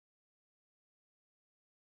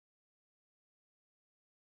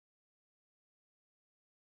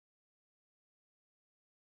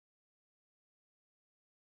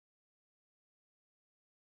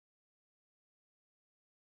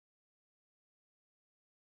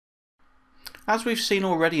As we've seen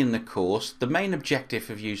already in the course, the main objective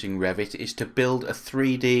of using Revit is to build a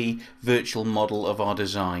 3D virtual model of our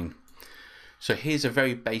design. So here's a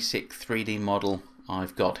very basic 3D model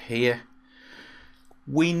I've got here.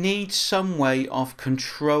 We need some way of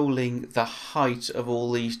controlling the height of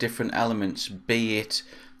all these different elements, be it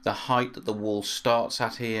the height that the wall starts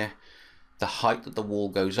at here, the height that the wall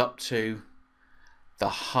goes up to, the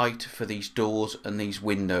height for these doors and these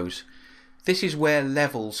windows. This is where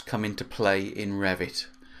levels come into play in Revit.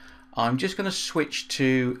 I'm just going to switch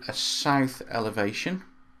to a south elevation,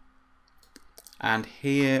 and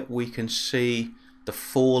here we can see the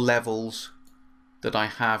 4 levels that I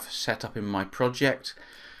have set up in my project,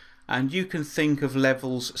 and you can think of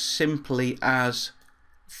levels simply as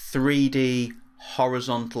 3D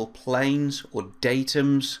horizontal planes or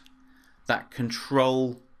datums that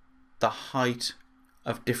control the height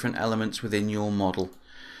of different elements within your model.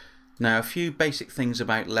 Now, a few basic things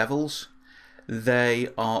about levels. They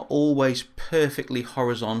are always perfectly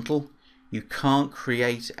horizontal. You can't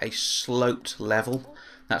create a sloped level.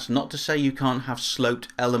 That's not to say you can't have sloped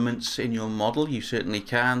elements in your model. You certainly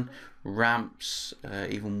can. Ramps,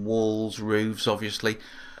 even walls, roofs, obviously.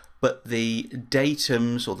 But the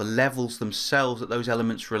datums or the levels themselves that those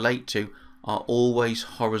elements relate to are always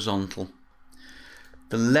horizontal.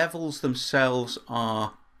 The levels themselves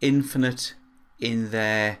are infinite in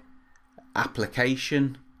their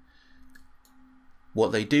application.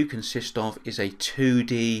 What they do consist of is a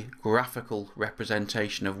 2D graphical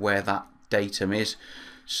representation of where that datum is.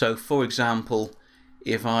 So for example,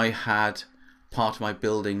 if I had part of my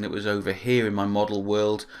building that was over here in my model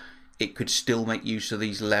world, it could still make use of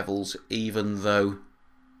these levels even though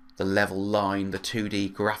the level line, the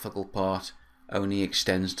 2D graphical part, only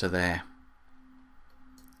extends to there.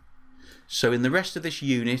 So in the rest of this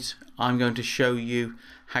unit, I'm going to show you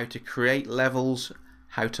how to create levels,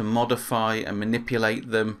 how to modify and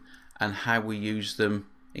manipulate them, and how we use them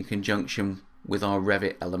in conjunction with our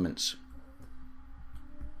Revit elements.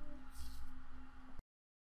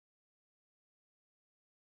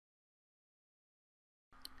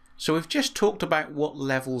 So we've just talked about what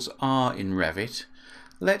levels are in Revit.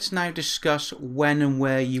 Let's now discuss when and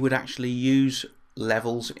where you would actually use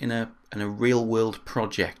levels in a real world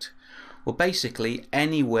project. Well, basically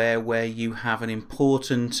anywhere where you have an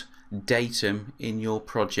important datum in your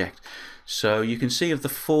project. So you can see of the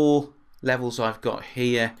 4 levels I've got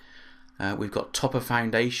here, we've got topper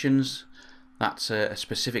foundations. That's a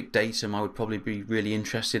specific datum I would probably be really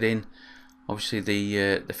interested in. Obviously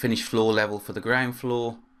the finished floor level for the ground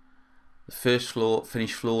floor, the first floor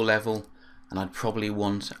finished floor level, and I'd probably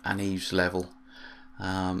want an eaves level.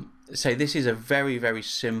 So this is a very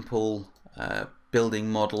simple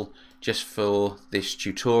building model just for this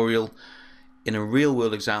tutorial. In a real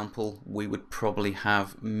world example, we would probably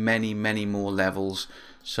have many more levels.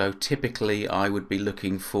 So typically I would be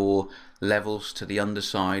looking for levels to the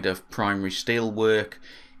underside of primary steel work.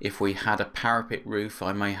 If we had a parapet roof,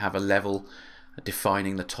 I may have a level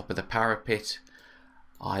defining the top of the parapet.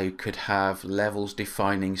 I could have levels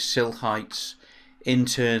defining sill heights.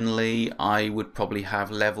 Internally, I would probably have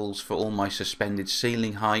levels for all my suspended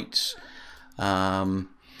ceiling heights.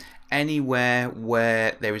 Anywhere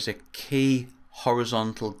where there is a key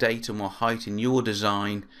horizontal datum or height in your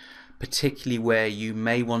design, particularly where you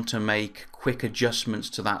may want to make quick adjustments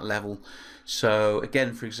to that level. So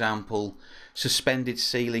again, for example, suspended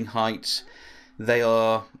ceiling heights, they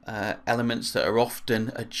are elements that are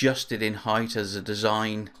often adjusted in height as the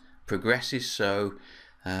design progresses. So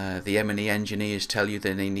the M&E engineers tell you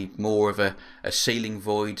that they need more of a ceiling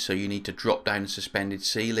void, so you need to drop down a suspended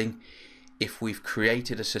ceiling. If we've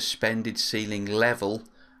created a suspended ceiling level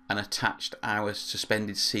and attached our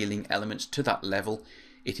suspended ceiling elements to that level,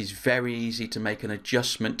 it is very easy to make an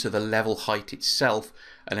adjustment to the level height itself,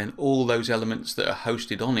 and then all those elements that are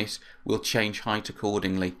hosted on it will change height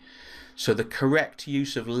accordingly. So the correct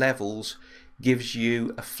use of levels gives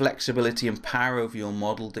you a flexibility and power over your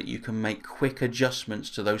model that you can make quick adjustments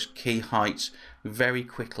to those key heights very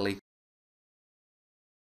quickly.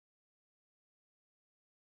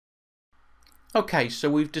 Okay, so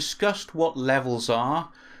we've discussed what levels are,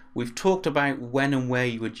 we've talked about when and where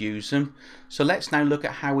you would use them, so let's now look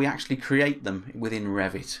at how we actually create them within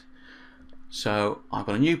Revit. So I've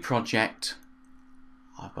got a new project,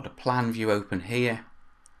 I've got a plan view open here,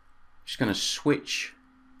 I'm just going to switch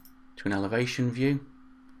to an elevation view.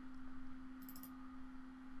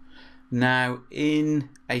 Now in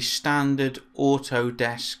a standard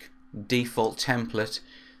Autodesk default template,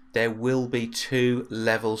 there will be 2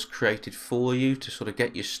 levels created for you to sort of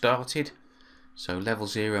get you started. So level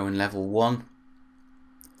 0 and level 1.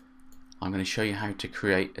 I'm I'm going to show you how to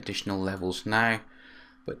create additional levels now,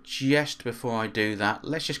 but just before I do that,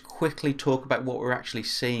 let's just quickly talk about what we're actually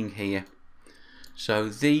seeing here. So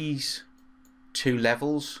these two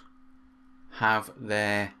levels have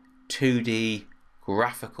their 2D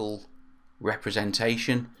graphical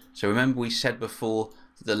representation. So remember, we said before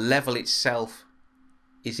that the level itself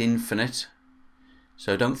is infinite,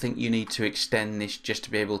 so don't think you need to extend this just to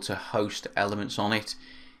be able to host elements on it.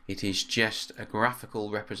 It is just a graphical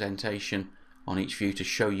representation on each view to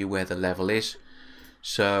show you where the level is.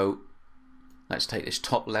 So let's take this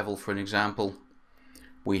top level for an example.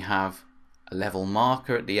 We have a level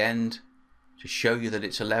marker at the end to show you that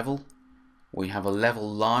it's a level. We have a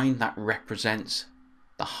level line that represents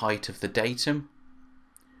the height of the datum.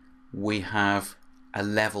 We have a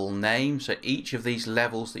level name, so each of these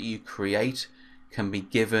levels that you create can be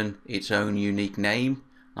given its own unique name.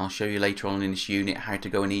 I'll show you later on in this unit how to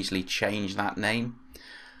go and easily change that name.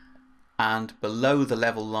 And below the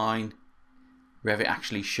level line, Revit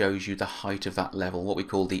actually shows you the height of that level, what we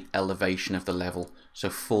call the elevation of the level. So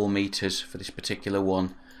 4 meters for this particular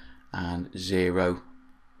one and 0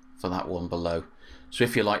 for that one below. So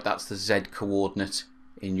if you like, that's the Z coordinate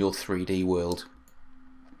in your 3D world.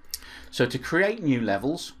 So to create new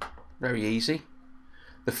levels, very easy.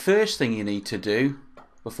 The first thing you need to do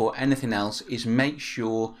before anything else is make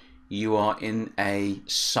sure you are in a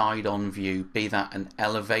side-on view, be that an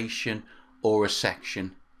elevation or a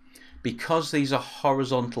section. Because these are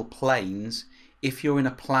horizontal planes, if you're in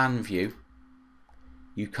a plan view,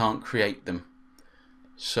 you can't create them.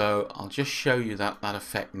 So I'll just show you that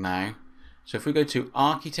effect now. So if we go to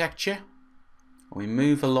architecture, we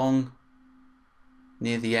move along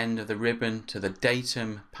near the end of the ribbon to the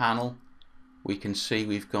datum panel, we can see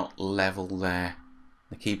we've got level there,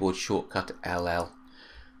 the keyboard shortcut LL.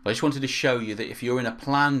 But I just wanted to show you that if you're in a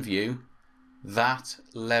plan view, that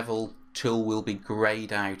level tool will be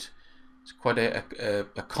grayed out. It's quite a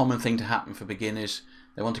common thing to happen for beginners.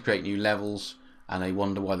 They want to create new levels and they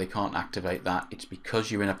wonder why they can't activate that. It's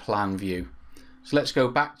because you're in a plan view. So let's go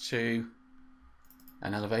back to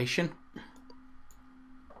an elevation.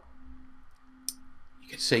 You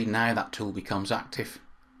can see now that tool becomes active.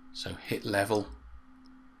 So hit level,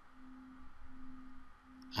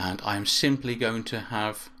 and I'm simply going to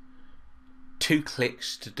have 2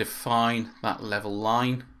 clicks to define that level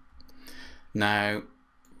line. Now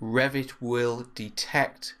Revit will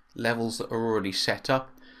detect levels that are already set up,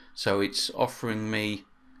 so it's offering me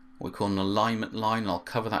what we call an alignment line. I'll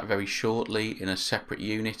cover that very shortly in a separate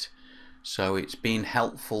unit. So it's been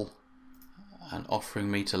helpful and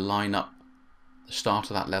offering me to line up the start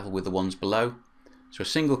of that level with the ones below. So a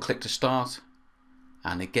single click to start,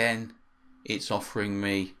 and again it's offering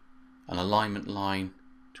me an alignment line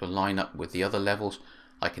to line up with the other levels.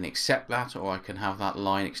 I can accept that, or I can have that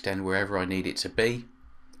line extend wherever I need it to be.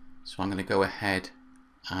 So I'm going to go ahead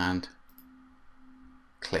and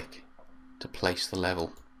click to place the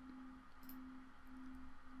level,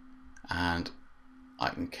 and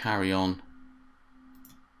I can carry on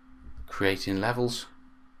creating levels.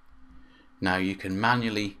 Now you can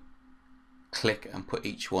manually click and put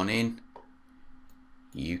each one in.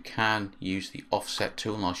 You can use the offset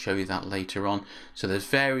tool, and I'll show you that later on. So there's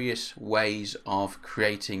various ways of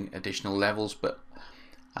creating additional levels, but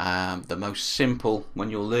the most simple when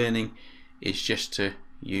you're learning is just to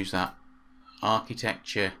use that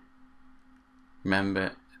architecture,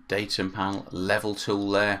 remember, datum panel, level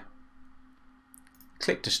tool there.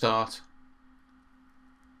 Click to start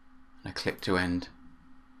and a click to end,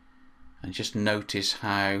 and just notice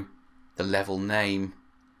how the level name,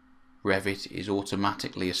 Revit is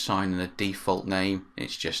automatically assigning a default name.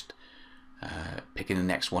 It's just picking the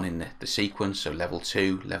next one in the sequence, so level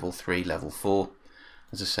 2, level 3, level 4.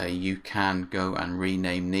 As I say, you can go and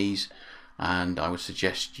rename these, and I would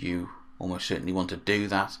suggest you almost certainly want to do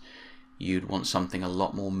that. You'd want something a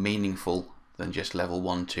lot more meaningful than just level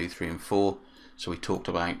 1, 2, 3 and 4. So we talked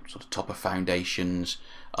about sort of top of foundations,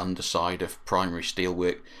 underside of primary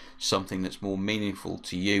steelwork, something that's more meaningful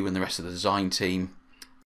to you and the rest of the design team.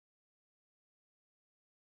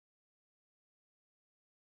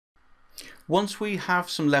 Once we have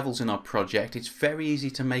some levels in our project, it's very easy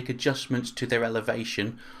to make adjustments to their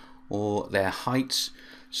elevation or their heights.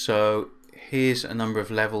 So here's a number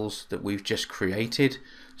of levels that we've just created.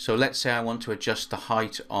 So let's say I want to adjust the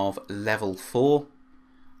height of level 4.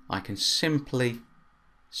 I can simply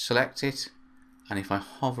select it, and if I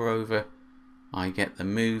hover over, I get the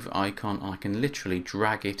move icon. I can literally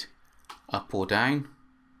drag it up or down.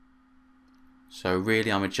 So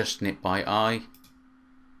really I'm adjusting it by eye.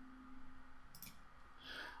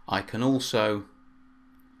 I can also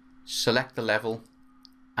select the level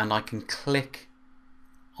and I can click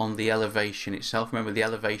on the elevation itself. Remember, the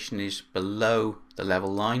elevation is below the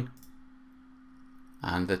level line,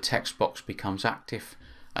 and the text box becomes active,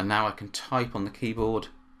 and now I can type on the keyboard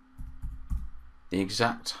the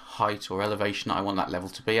exact height or elevation that I want that level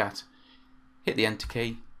to be at. Hit the enter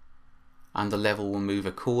key and the level will move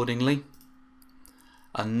accordingly.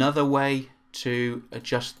 Another way to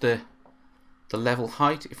adjust the level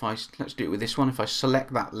height, let's do it with this one. If I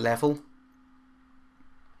select that level,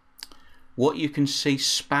 what you can see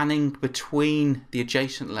spanning between the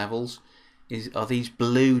adjacent levels are these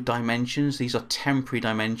blue dimensions. These are temporary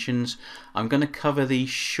dimensions. I'm going to cover these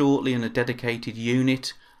shortly in a dedicated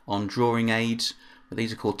unit on drawing aids, but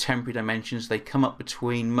these are called temporary dimensions. They come up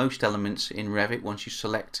between most elements in Revit. Once you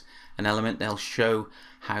select an element, they'll show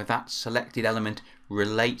how that selected element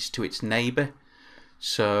relates to its neighbour.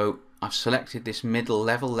 So I've selected this middle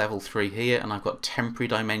level, level 3 here, and I've got temporary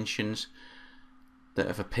dimensions that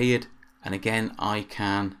have appeared, and again I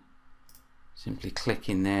can simply click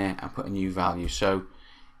in there and put a new value. So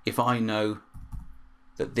if I know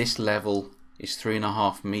that this level is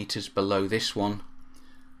 3.5 meters below this one,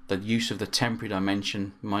 the use of the temporary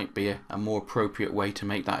dimension might be a more appropriate way to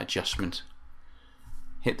make that adjustment.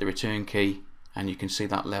 Hit the return key and you can see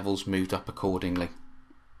that level's moved up accordingly.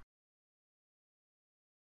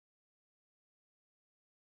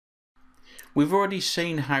 We've already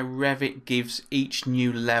seen how Revit gives each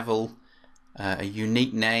new level a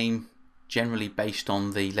unique name, generally based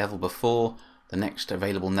on the level before, the next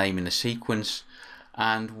available name in the sequence,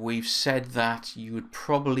 and we've said that you would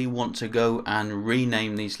probably want to go and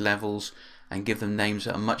rename these levels and give them names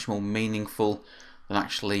that are much more meaningful that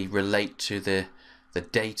actually relate to the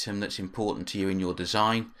datum that's important to you in your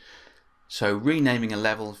design. So renaming a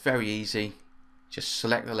level is very easy. Just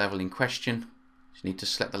select the level in question. You need to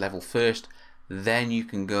select the level first, then you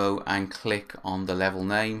can go and click on the level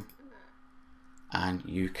name and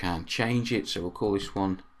you can change it. So we'll call this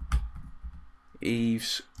one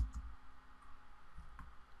eaves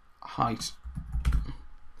height.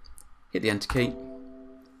 Hit the enter key.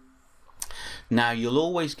 Now you'll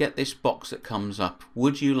always get this box that comes up.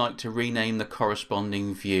 Would you like to rename the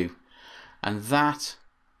corresponding view? And that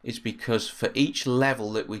is because for each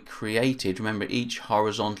level that we created, remember each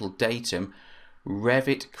horizontal datum,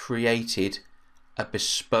 Revit created a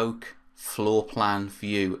bespoke floor plan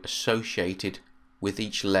view associated with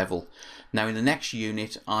each level. Now in the next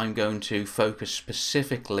unit I'm going to focus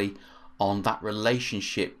specifically on that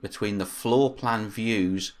relationship between the floor plan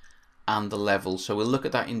views and the levels. So we'll look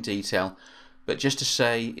at that in detail, but just to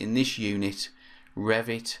say, in this unit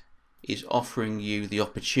Revit is offering you the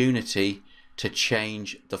opportunity to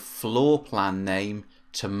change the floor plan name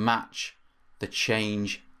to match the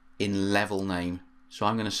change in level name. So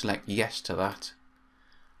I'm going to select yes to that,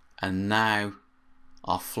 and now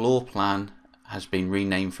our floor plan has been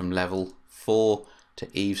renamed from level 4 to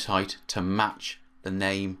eaves height to match the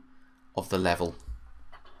name of the level.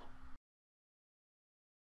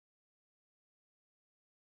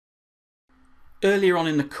 Earlier on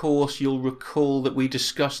in the course you'll recall that we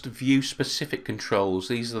discussed view specific controls.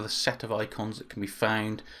 These are the set of icons that can be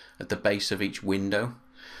found at the base of each window.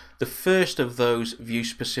 The first of those view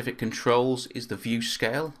specific controls is the view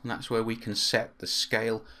scale, and that's where we can set the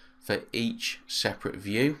scale for each separate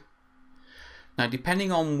view. Now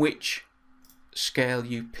depending on which scale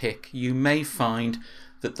you pick, you may find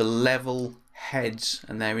that the level heads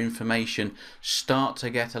and their information start to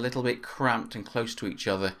get a little bit cramped and close to each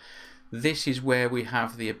other. This is where we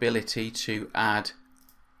have the ability to add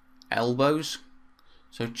elbows.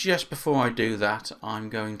 So just before I do that, I'm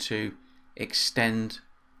going to extend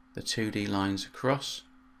the 2D lines across.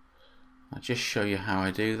 I'll just show you how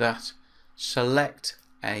I do that. Select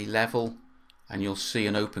a level and you'll see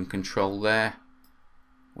an open control there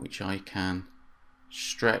which I can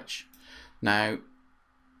stretch. Now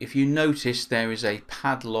if you notice, there is a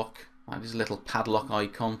padlock, that is a little padlock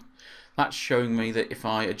icon. That's showing me that if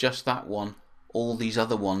I adjust that one, all these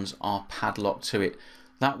other ones are padlocked to it.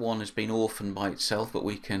 That one has been orphaned by itself, but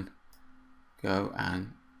we can go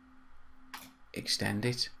and extend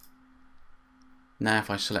it. Now if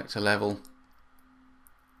I select a level,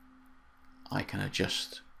 I can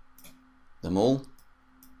adjust them all.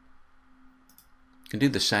 You can do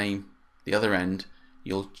the same the other end.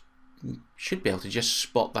 You should be able to just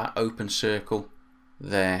spot that open circle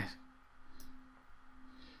there.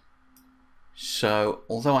 So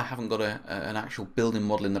although I haven't got an actual building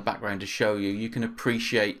model in the background to show you, you can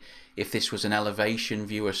appreciate if this was an elevation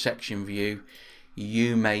view or section view,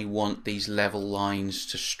 you may want these level lines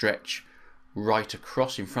to stretch right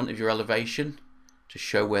across in front of your elevation to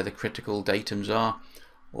show where the critical datums are,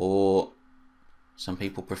 or Some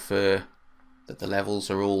people prefer that the levels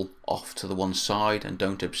are all off to the one side and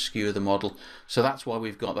don't obscure the model. So that's why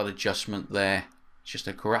we've got that adjustment there. It's just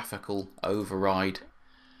a graphical override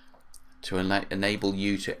to enable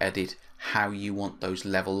you to edit how you want those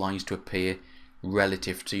level lines to appear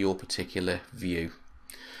relative to your particular view.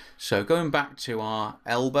 So going back to our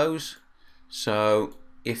elbows, so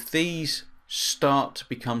if these start to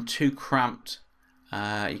become too cramped,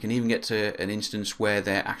 you can even get to an instance where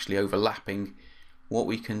they're actually overlapping. What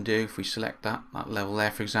we can do, if we select that level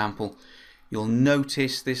there, for example, you'll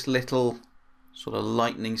notice this little sort of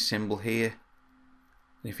lightning symbol here.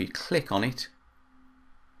 If you click on it,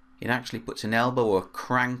 it actually puts an elbow or a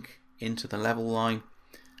crank into the level line,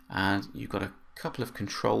 and you've got a couple of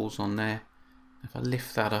controls on there. If I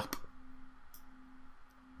lift that up,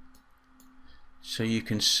 so you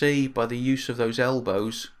can see by the use of those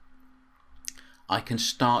elbows, I can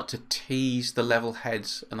start to tease the level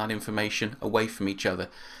heads and that information away from each other.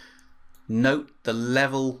 Note the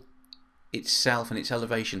level itself and its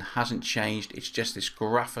elevation hasn't changed. It's just this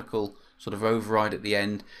graphical sort of override at the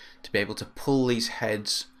end to be able to pull these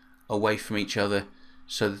heads away from each other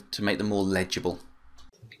so to make them more legible.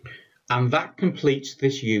 And that completes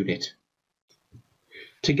this unit.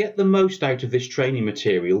 To get the most out of this training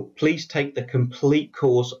material, please take the complete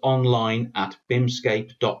course online at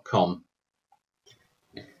bimscape.com.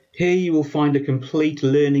 Here you will find a complete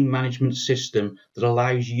learning management system that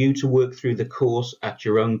allows you to work through the course at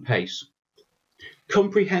your own pace.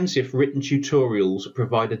 Comprehensive written tutorials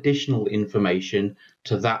provide additional information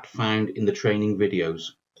to that found in the training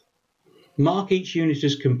videos. Mark each unit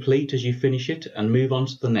as complete as you finish it and move on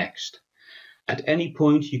to the next. At any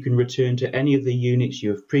point you can return to any of the units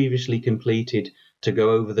you have previously completed to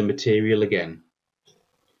go over the material again.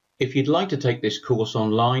 If you'd like to take this course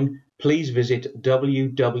online, please visit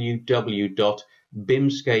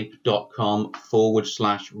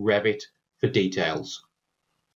www.bimscape.com/Revit for details.